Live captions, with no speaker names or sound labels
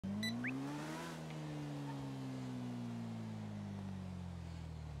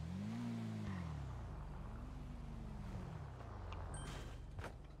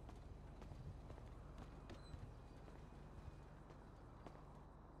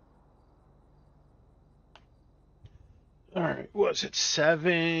All right, was it 7?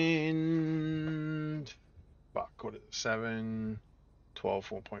 Fuck, what is it? 7, 12,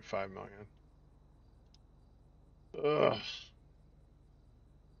 1.5 million. Ugh.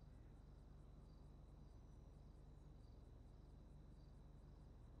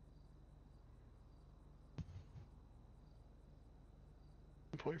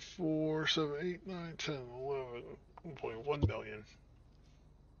 Point 4, 7, 8, 9, 10, 11, 1.1 million.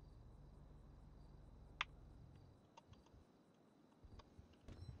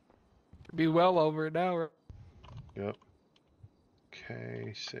 Be well over an hour. Yep.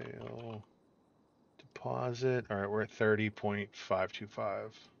 Okay, sale. Deposit. All right, we're at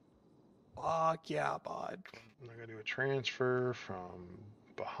 30.525. Fuck yeah, bud. I'm gonna do a transfer from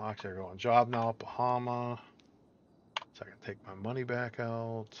Bahama. I go on job now, Bahama. So I can take my money back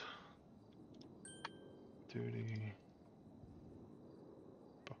out. Duty.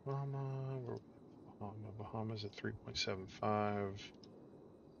 Bahama. Bahama's at 3.75.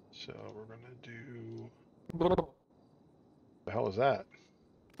 So we're gonna do. The hell is that?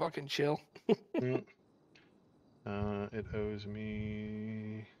 Fucking chill. Mm. It owes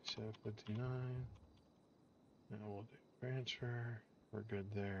me 759. Now we'll do transfer. We're good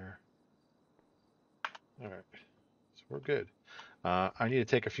there. All right. So we're good. I need to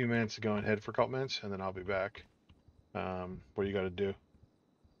take a few minutes to go ahead for a couple minutes, and then I'll be back. What do you got to do?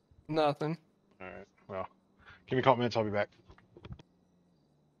 Nothing. All right. Well, give me a couple minutes. I'll be back.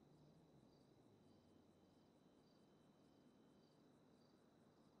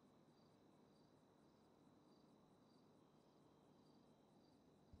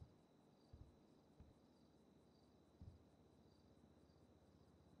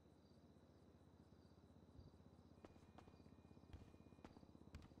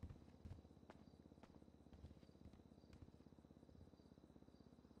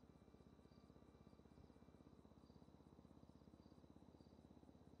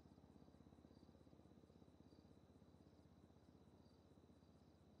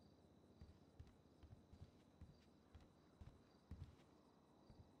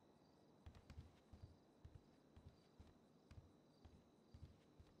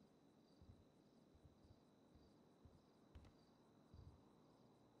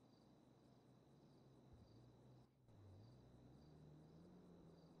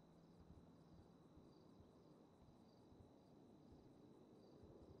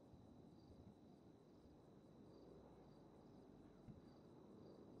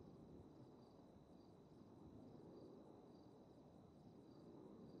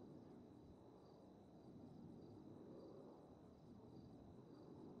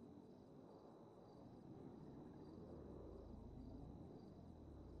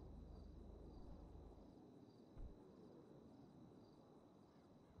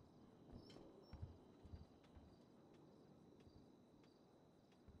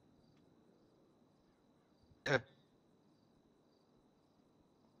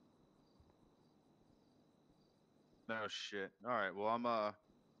 No shit. All right. Well,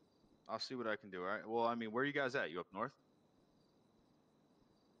 I'll see what I can do. All right. Well, I mean, where are you guys at? You up north?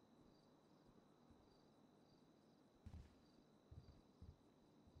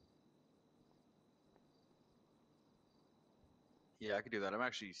 Yeah, I could do that. I'm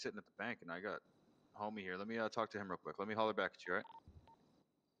actually sitting at the bank, and I got homie here. Let me talk to him real quick. Let me holler back at you. All right.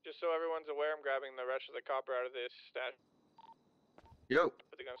 Just so everyone's aware, I'm grabbing the rest of the copper out of this stash. Yo.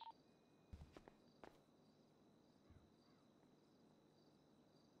 Put the guns.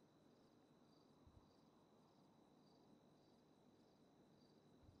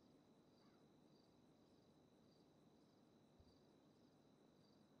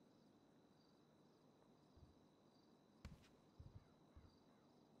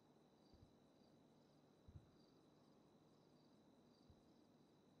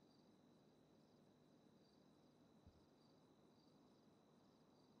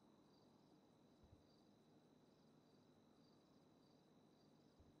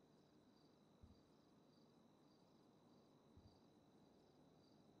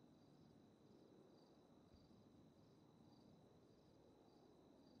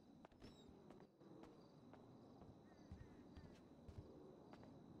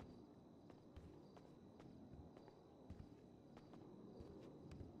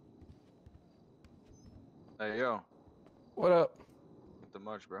 Hey, yo. What up? Nothing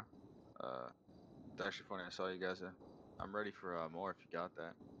much, bro. It's actually funny. I saw you guys. I'm ready for more if you got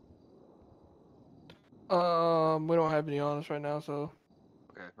that. We don't have any on us right now, so.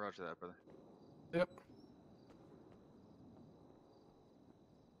 Okay. Roger that, brother. Yep.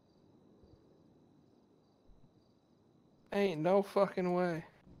 Ain't no fucking way.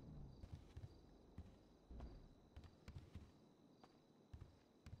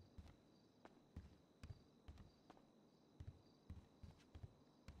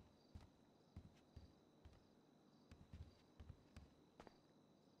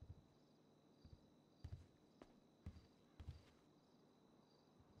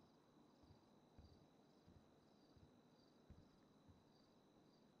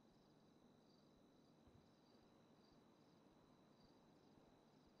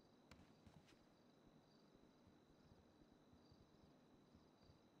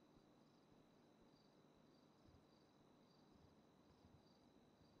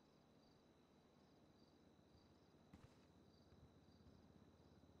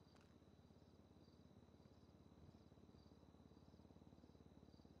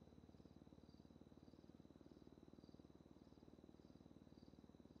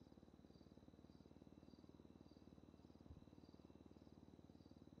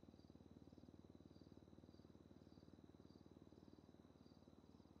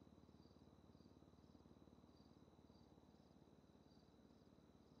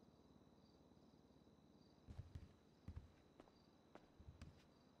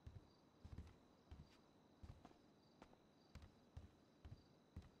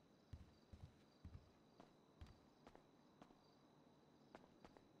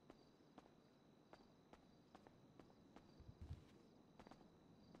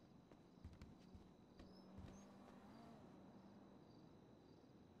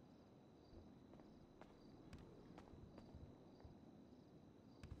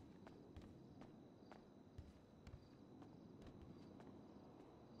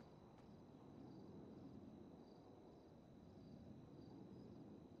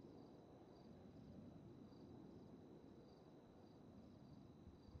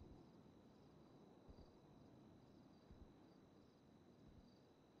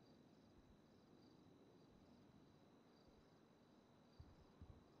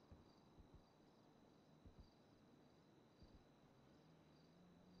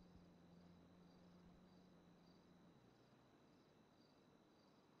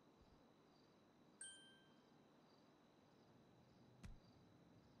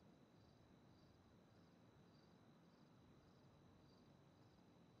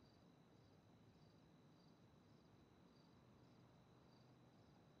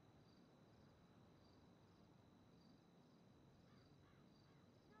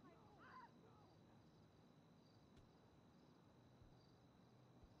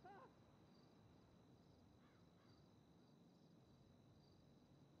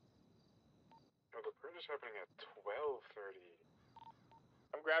 is happening at 12:30?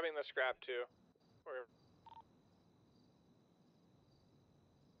 I'm grabbing the scrap too. Or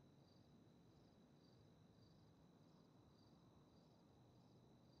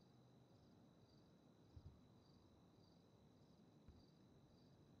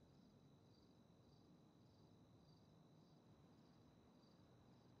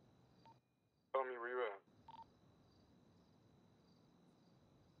Tell me where you at.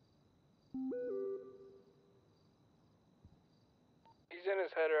 he's in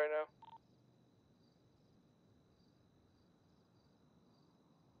his head right now.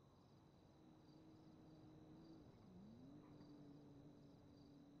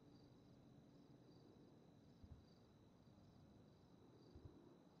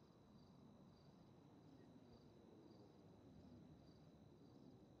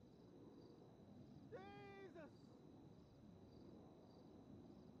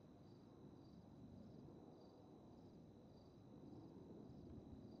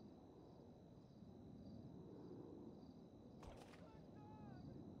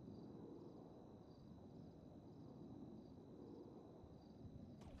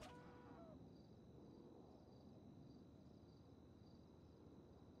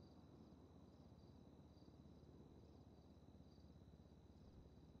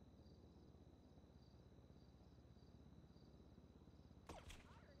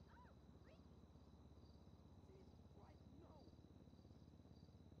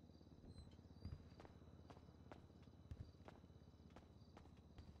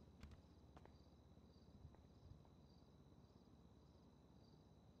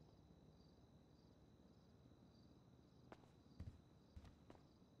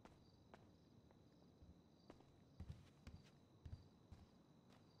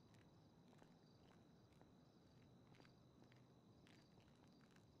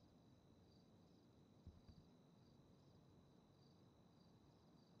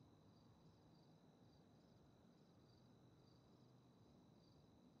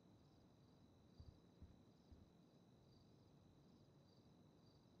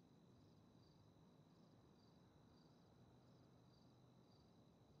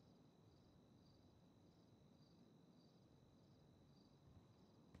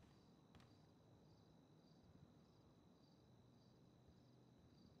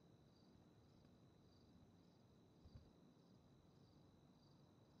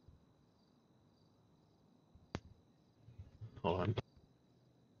 Hold on.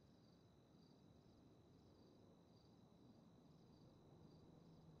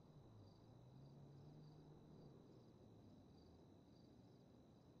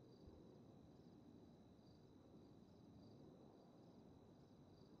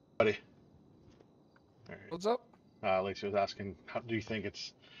 Buddy. All right. What's up? Lacey was asking, how do you think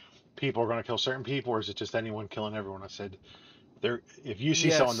it's people are going to kill certain people, or is it just anyone killing everyone? I said, if you see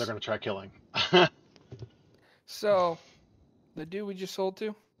someone, they're Yes. going to try killing. So, the dude we just sold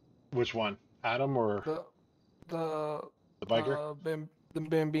to, Which one? Adam or the the biker? the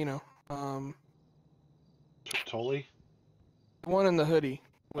Bambino, Tolly? the one in the hoodie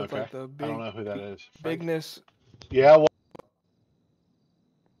with Okay. like the I don't know who that is. Frank? bigness. Yeah, well,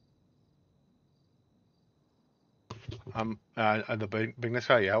 the bigness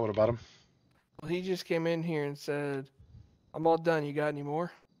guy. Yeah, what about him? Well, he just came in here and said, "I'm all done. You got any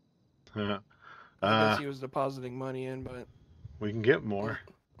more?" I guess he was depositing money in, but We can get more.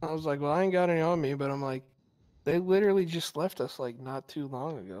 I was like, "Well, I ain't got any on me," but I'm like, they literally just left us like not too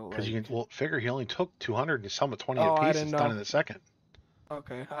long ago. Because Like, you can, figure he only took 200 and you sell him at 20 Oh, a I piece. didn't It's done know. in a second.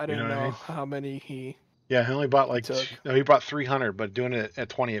 okay, I You didn't know what I know mean? how many he. Yeah, he only bought like took. no, he bought 300, but doing it at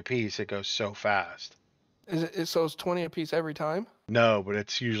 20 a piece, it goes so fast. So it's 20 a piece every time? No, but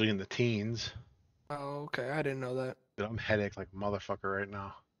it's usually in the teens. Oh, okay. I didn't know that. Dude, I'm headache like a motherfucker right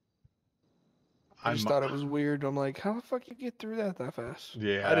now. I just thought it was weird. I'm like, how the fuck you get through that fast?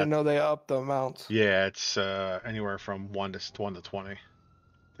 Yeah. I didn't know they upped the amounts. Yeah, it's anywhere from 1 to 20.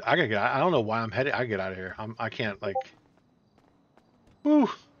 I gotta get. I don't know why I'm headed. I get out of here. I can't like. Whew.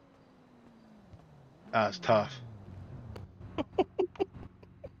 That's tough.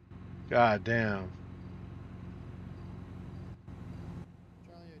 God damn.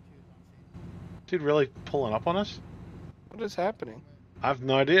 Dude, really pulling up on us? What is happening? I have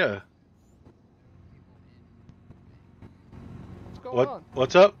no idea. What's going on?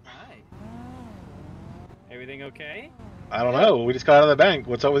 What's up? Hi. Everything okay? I don't know. We just got out of the bank.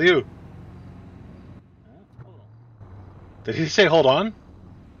 What's up with you? Hold on. Did he say hold on?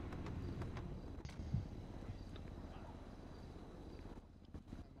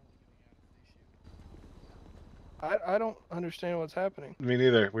 I I don't understand what's happening. Me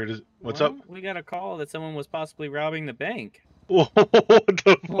neither. We're just. What's Well, we got a call that someone was possibly robbing the bank. up? What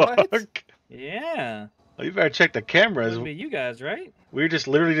the What? fuck? Yeah. Well, you better check the cameras. Would be you guys, right? We were just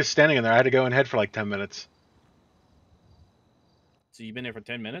literally just standing in there. I had to go in head for like 10 minutes. So you've been there for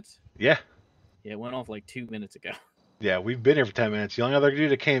 10 minutes? Yeah. Yeah, it went off like 2 minutes ago. Yeah, we've been here for 10 minutes. The only other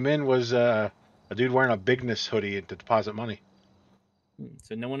dude that came in was a dude wearing a Bigness hoodie to deposit money.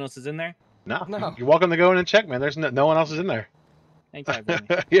 So no one else is in there? No, No. you're welcome to go in and check, man. There's no one else is in there. Hang tight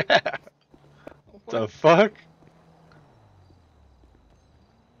for me. Yeah. The fuck?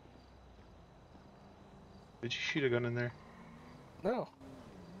 Did you shoot a gun in there? No.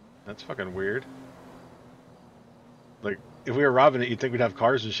 That's fucking weird. Like, if we were robbing it, you'd think we'd have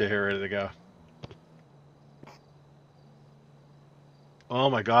cars and shit here ready to go. Oh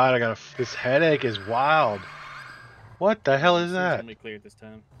my god, this headache is wild. What the hell is that? Only cleared this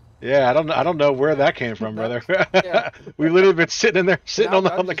time. Yeah, I don't know where that came from, brother. Yeah. We've literally been sitting in there, sitting on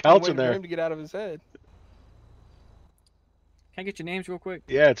the I've just been couch in waiting for there. him to get out of his head. Can I get your names real quick?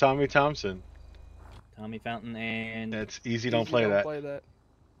 Yeah, Tommy Thompson. Tommy Fountain and That's easy. Don't Easy, play that. Play that.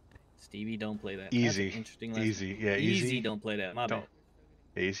 Stevie. Don't play that. Easy. That's an interesting lesson. Easy. Yeah, Easy. easy. Don't play that. My Don't.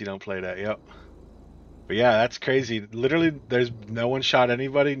 bad. Easy. Don't play that. Yep. But yeah, that's crazy. Literally, there's no one shot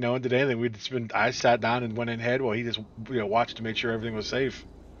anybody. No one did anything. I sat down and went in head while he just watched to make sure everything was safe.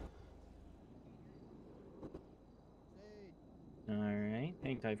 All right.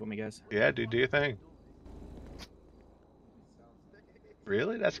 Hang tight for me, guys. Yeah, dude, do your thing.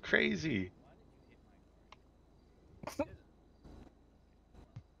 Really? That's crazy.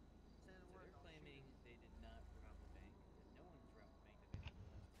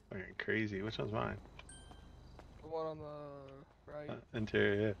 Fucking crazy. Which one's mine? The one on the right.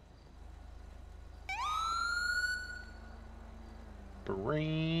 Interior, yeah.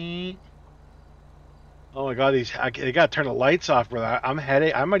 Brrrr. Oh my god, they gotta turn the lights off, brother. I'm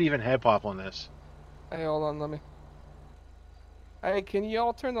headache. I might even head pop on this. Hey, hold on, let me. Hey, can you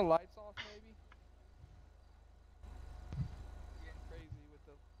all turn the lights off, maybe? Getting crazy with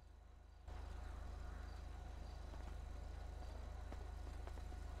the.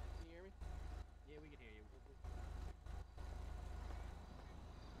 Can you hear me? Yeah, we can hear you.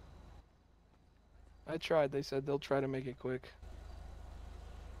 I tried. They said they'll try to make it quick.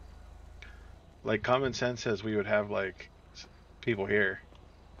 Like, common sense says we would have, like, people here.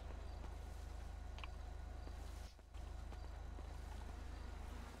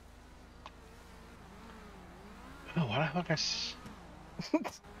 Oh, what the fuck?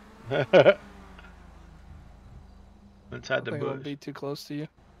 Inside the I think I'll bush. be too close to you.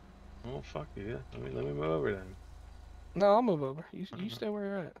 Oh, fuck you. Let me move over then. No, I'll move over. You stay where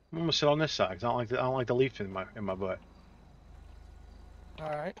you're at. I'm gonna sit on this side 'cause I don't like the leaf in my butt. All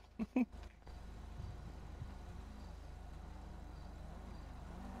right.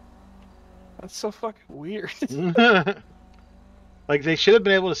 That's so fucking weird. Like, they should have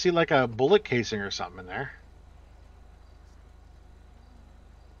been able to see like a bullet casing or something in there.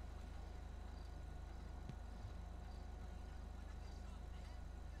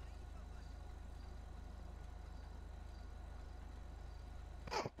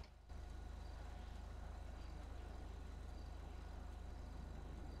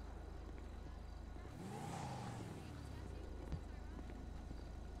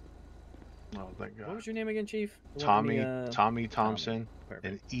 Oh, thank God. What was your name again, Chief? The one Tommy, from the, Tommy Thompson, Perfect.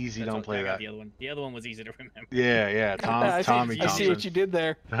 and easy. That's Don't what- play I got that. The other one. The other one was easy to remember. Yeah, yeah. I Tommy see Thompson. what you did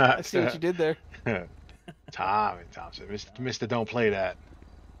there. I see what you did there. Tommy Thompson, Mr. Don't play that.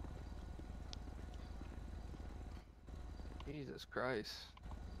 Jesus Christ.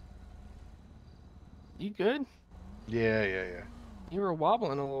 You good? Yeah. You were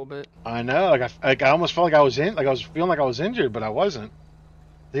wobbling a little bit. I know. I almost felt like I was feeling like I was injured, but I wasn't.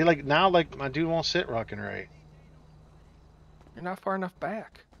 They now my dude won't sit rocking right. You're not far enough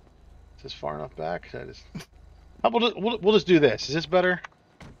back. Is this far enough back? We'll just do this. Is this better?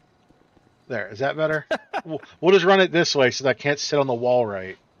 There. Is that better? we'll just run it this way so that I can't sit on the wall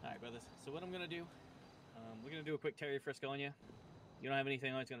right. All right, brothers. So what I'm gonna do? We're gonna do a quick Terry frisk on you. You don't have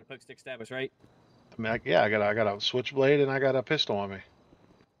anything that's gonna poke, stick, stab us, right? I mean, I got a switchblade and I got a pistol on me.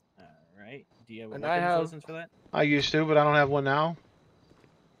 All right. Do you have a And I weapons have- license for that? I used to, but I don't have one now.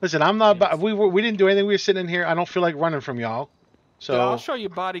 Listen, I'm not. We didn't do anything. We were sitting in here. I don't feel like running from y'all. So Yeah, I'll show you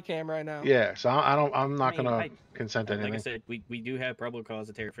body cam right now. yeah. So I'm not I mean, gonna consent to Like I anything. said, we do have probable cause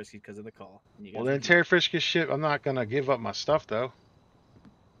of Terry frisk because of the call. And you Well, guys then refused. Terry Frisk is shit. I'm not gonna give up my stuff though.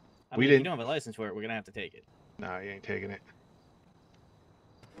 I we mean, if didn't- you don't have a license for it, we're gonna have to take it. No, you ain't taking it.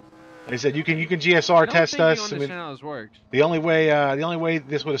 They said you can GSR test I us. don't I think you mean, understand how this works. the only way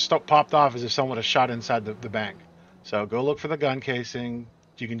this would have popped off is if someone would have shot inside the bank. So go look for the gun casing.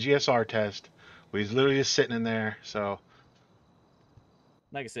 You can GSR test. He's literally just sitting in there. So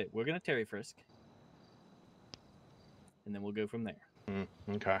Like I said, we're gonna Terry frisk, and then we'll go from there.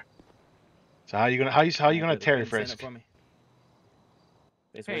 okay. So how you gonna Terry frisk? For me.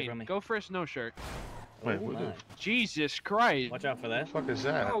 Face away Hey, from me. go first, no shirt. Wait, Oh what my. Jesus Christ. Watch out for that. the fuck is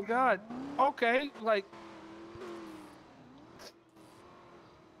that? Oh God. Okay, like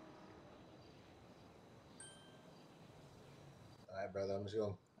All right, brother. I'm just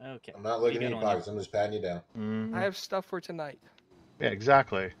going. Okay. I'm not What do looking you at got any on you? pockets. I'm just patting you down. Mhm. I have stuff for tonight. Yeah,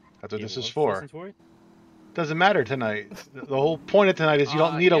 exactly. That's what You this have is a for. license for it? Doesn't matter tonight. The whole point of tonight is you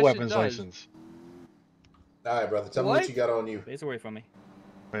don't need a yes, it weapons does. license. All right, brother. Tell me what What? you got on you. Face away from me.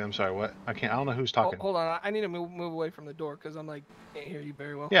 Wait, I'm sorry. What? I can't. I don't know who's Oh, talking. hold on, I need to move away from the door because I'm like can't hear you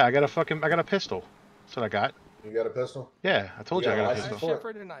very well. Yeah, I got a pistol. That's what I got. You got a pistol? Yeah, I told You you I got got a a I have license pistol. for shit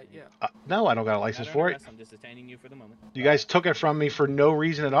for tonight. Yeah. No, I don't got a Not license under for it. arrest, I'm just detaining you for the moment. You guys took it from me for no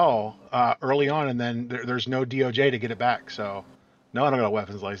reason at all early on, and then there's no DOJ to get it back. So, no, I don't got a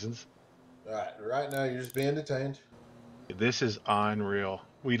weapons license. All right. Right now, you're just being detained. This is unreal.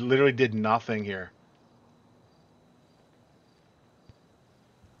 We literally did nothing here.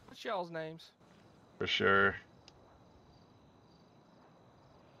 What's y'all's names? For sure.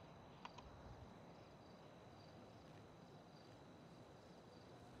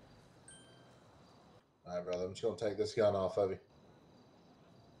 All right, brother. I'm just gonna take this gun off of you.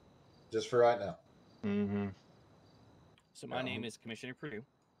 Just for right now. Mm-hmm. So my name is Commissioner Purdue.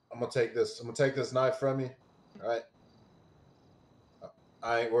 I'm gonna take this knife from you. All right.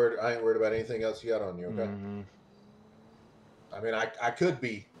 I ain't worried about anything else you got on you. Okay. Mm-hmm. I mean, I could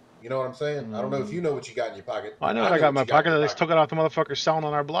be. You know what I'm saying? I don't know if you know what you got in your pocket. I know what I got in my what you got pocket. I your just took it off the motherfucker selling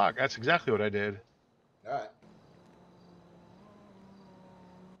on our block. That's exactly what I did. All right.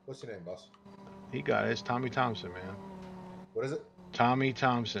 What's your name, boss? He got it. It's Tommy Thompson, man. What is it? Tommy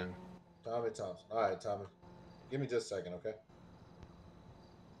Thompson. Tommy Thompson. All right, Tommy. Give me just a second, okay?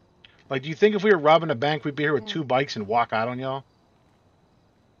 Like, do you think if we were robbing a bank, we'd be here with 2 bikes and walk out on y'all?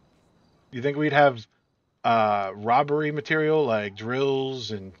 Do you think we'd have robbery material like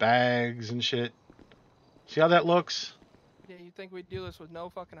drills and bags and shit? See how that looks? Yeah, you think we'd do this with no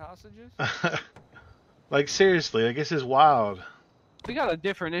fucking hostages? Like, seriously, like, this is wild. We got a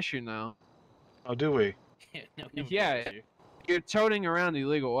different issue now. Oh, do we? No, Yeah. You're toting around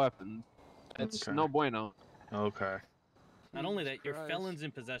illegal weapons. It's Okay. no bueno. Okay. Not only that, you're Christ. felons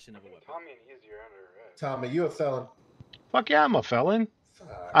in possession of a weapon. Tommy and Easy are under arrest. Tommy, you a felon? Fuck yeah, I'm a felon.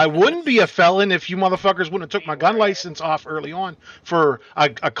 Fuck. I wouldn't be a felon if you motherfuckers wouldn't have took my gun license off early on for a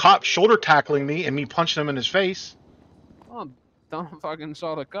cop shoulder tackling me and me punching him in his face. Oh, don't fucking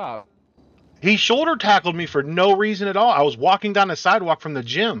saw the cop. He shoulder tackled me for no reason at all. I was walking down the sidewalk from the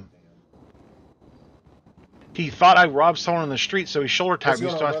gym. He thought I robbed someone on the street, so he shoulder tackled me,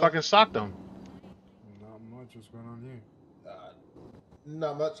 What's so going I on, brother? fucking socked him. Not much. What's going on here?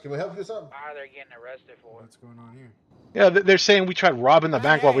 Not much. Can we help you with something? Ah, they're getting arrested for. What's going on here? Yeah, they're saying we tried robbing the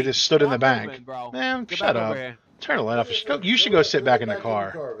bank while we Hey, just stood in the stop bank. moving, bro. Man, Get shut back up. over here. Turn the light off. You should go sit back in the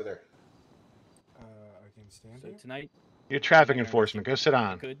car. over there. I can stand So here. tonight, You're traffic enforcement. Go sit I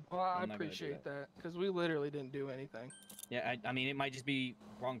down. could. Well, I I'm not gonna do appreciate that because we literally didn't do anything. Yeah, I mean, it might just be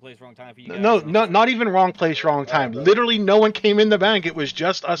wrong place, wrong time for you guys. No, I'm no, just- not even wrong place, wrong time. Literally, no one came in the bank. It was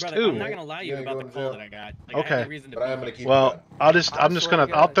just us Brother, two. I'm not gonna lie to you You ain't about the going to call jail. that I got. Like, I Okay. had no reason to But I be am gonna here. keep Well, you I'm just I swear gonna,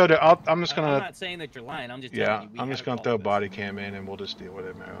 to I'll God. throw the, I'm just I'm gonna, not saying that you're lying. I'm just yeah, telling you. we I'm had just a gonna call throw a for this. body cam in and we'll just deal with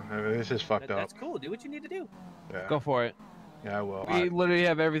it, man. I mean, this is fucked up. That's cool. Do what you need to do. Yeah, Go for it. yeah, I will. We literally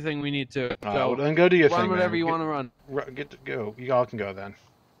have everything we need to. All right, So well, then go do your run thing, whatever man. you want to run. Get to go. You all can go then.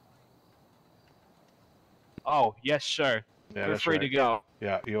 Oh, yes, sir. Yeah, We're that's free right. to go.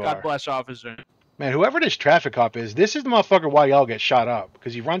 Yeah, you God are. bless, officer. Man, whoever this traffic cop is, this is the motherfucker why y'all get shot up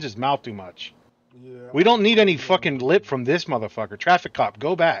because he runs his mouth too much. Yeah. We don't need any fucking lip from this motherfucker. Traffic cop,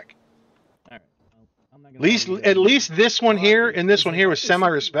 go back. All right. Well, I'm not At gonna least, lie to you. at least this one here and this one here was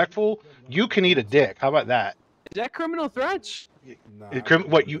semi-respectful. You can eat a dick. How about that? Is that criminal threats? Nah,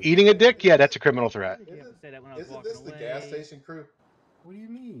 What, you eating a dick? Yeah, that's a criminal threat. You have to say that when I was Isn't walking this the away. gas station crew? What do you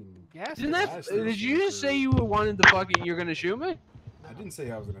mean? Yes. Isn't Gas that? station Did you just say crew. you wanted to fucking? You're gonna shoot me? I didn't say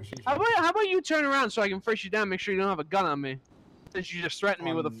I was gonna shoot you. How about you turn around so I can frisk you down? Make sure you don't have a gun on me. Since you just threatened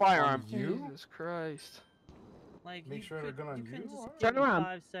me with a On- firearm. on you? Jesus Christ. Like, Make you sure I have a could- gun on couldn't you? just Alright. give Turn me around.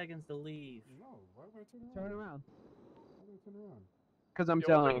 5 seconds to leave. No, why would I turn around? Turn around. Why would I turn around? Because I'm Yo,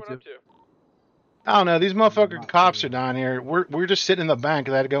 telling what's you everyone to. up to? I don't know. These motherfucking Not cops true. are down here. We're just sitting in the bank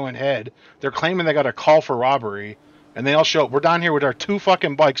that going head. They're claiming they got a call for robbery, and they all show up. We're down here with our 2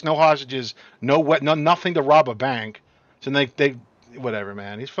 fucking bikes, no hostages, no nothing to rob a bank. So they whatever,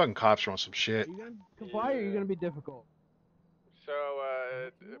 man. These fucking cops are on some shit. Are you gonna comply or are you gonna be difficult? So,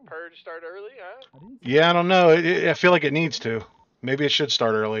 purge start early, huh? Yeah, I don't know. I feel like it needs to. Maybe it should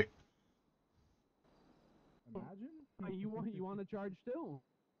start early. Imagine. You want to charge still?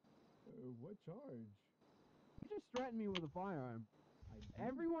 What charge? You just threatened me with a firearm.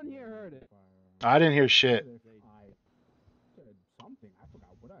 Everyone here heard it. I didn't hear shit. I said something. I forgot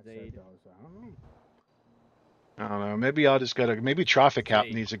what I said though, so I don't know. I don't know. Maybe I'll just gotta. Maybe traffic cop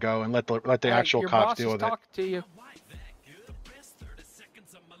needs to go and let the Alright, actual your cops boss deal is with it. talking to you.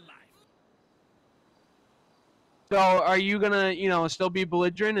 So are you gonna, still be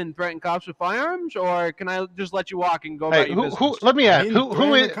belligerent and threaten cops with firearms, or can I just let you walk and go about Hey, your who? business? Let me I ask. didn't Who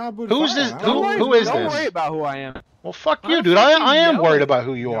threaten is? a cop with Who's fire. this? I don't know. Who is Don't this? worry about who I am. Well, fuck Why you, the dude. fuck I are you am worried yelling? about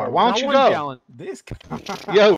who you are. Yo, Why don't No you one's go? yelling. This Yo,